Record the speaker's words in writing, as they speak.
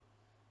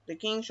The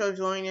king shall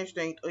joy in your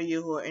strength, O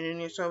YAHUAH, and in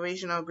your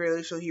salvation how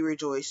greatly shall he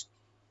rejoice.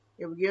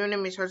 You have given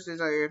him his heart's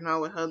desire, you have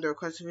not withheld the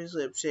request of his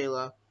lips,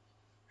 Selah.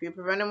 For you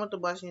provided him with the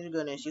blessings of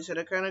goodness, you set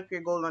a crown of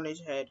pure gold on his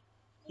head.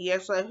 He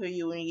asked life of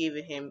you when you gave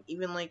it him,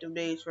 even length of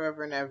days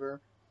forever and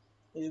ever.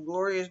 His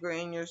glory is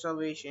great in your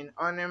salvation,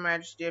 honor and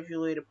majesty have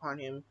you laid upon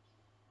him.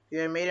 You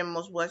have made him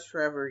most blessed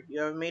forever,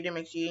 you have made him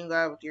exceeding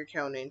glad with your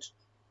countenance.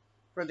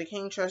 For the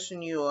king trusts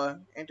in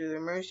YAHUAH, and through the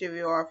mercy of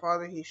you our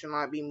Father he shall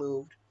not be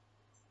moved.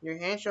 Your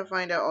hand shall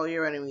find out all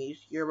your enemies,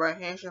 your right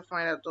hand shall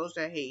find out those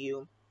that hate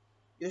you.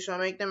 You shall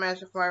make them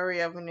as a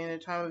fiery oven in the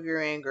time of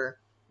your anger.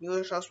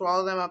 You shall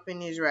swallow them up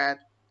in his wrath,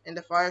 and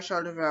the fire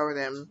shall devour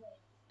them.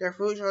 Their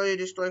fruit shall you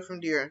destroy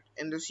from the earth,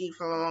 and the seed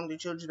from among the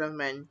children of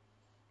men.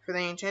 For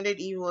they intended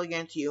evil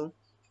against you.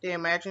 They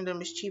imagined a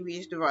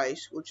mischievous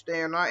device, which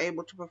they are not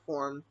able to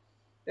perform.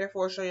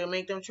 Therefore shall you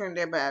make them turn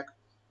their back,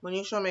 when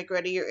you shall make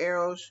ready your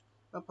arrows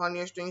upon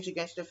your strings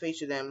against the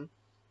face of them.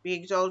 Be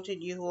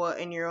exalted, YAHUAH,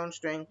 in your own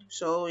strength,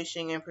 so always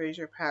sing and praise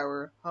your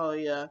power.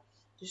 Hallelujah.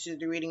 This is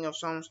the reading of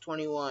Psalms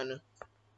 21.